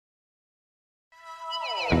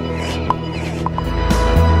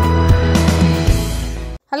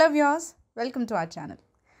Hello viewers, welcome to our channel.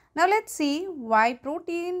 Now let's see why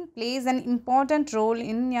protein plays an important role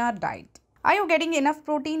in your diet. Are you getting enough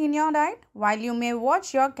protein in your diet? While you may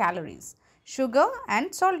watch your calories, sugar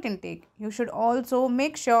and salt intake, you should also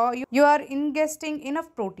make sure you are ingesting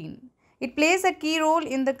enough protein. It plays a key role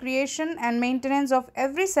in the creation and maintenance of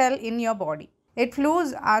every cell in your body. It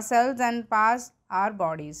fuels our cells and powers our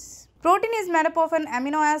bodies. Protein is made up of an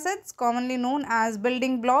amino acids commonly known as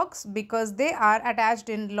building blocks because they are attached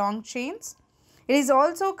in long chains. It is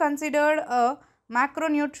also considered a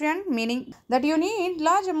macronutrient, meaning that you need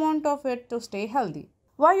large amount of it to stay healthy.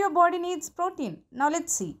 Why your body needs protein? Now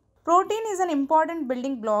let's see. Protein is an important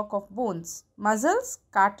building block of bones, muscles,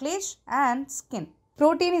 cartilage and skin.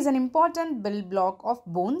 Protein is an important building block of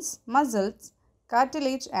bones, muscles,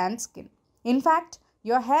 cartilage and skin. In fact,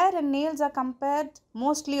 your hair and nails are composed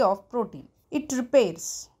mostly of protein. It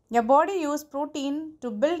repairs. Your body uses protein to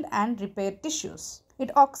build and repair tissues. It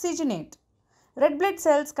oxygenates. Red blood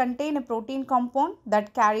cells contain a protein compound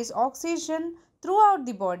that carries oxygen throughout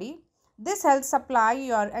the body. This helps supply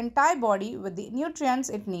your entire body with the nutrients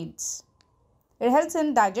it needs. It helps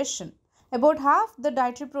in digestion. About half the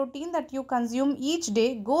dietary protein that you consume each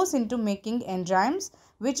day goes into making enzymes,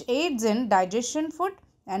 which aids in digestion food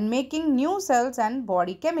and making new cells and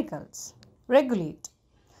body chemicals. Regulate.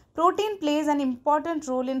 Protein plays an important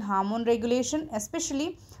role in hormone regulation,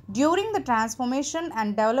 especially during the transformation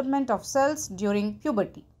and development of cells during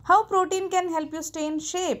puberty. How protein can help you stay in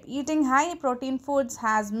shape? Eating high protein foods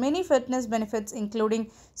has many fitness benefits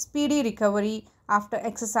including speedy recovery after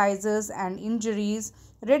exercises and injuries,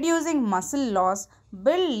 reducing muscle loss,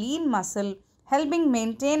 build lean muscle, helping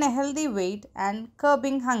maintain a healthy weight and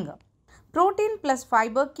curbing hunger. Protein plus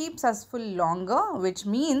fiber keeps us full longer, which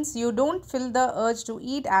means you don't feel the urge to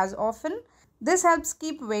eat as often. This helps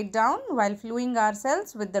keep weight down while fueling our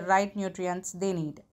cells with the right nutrients they need.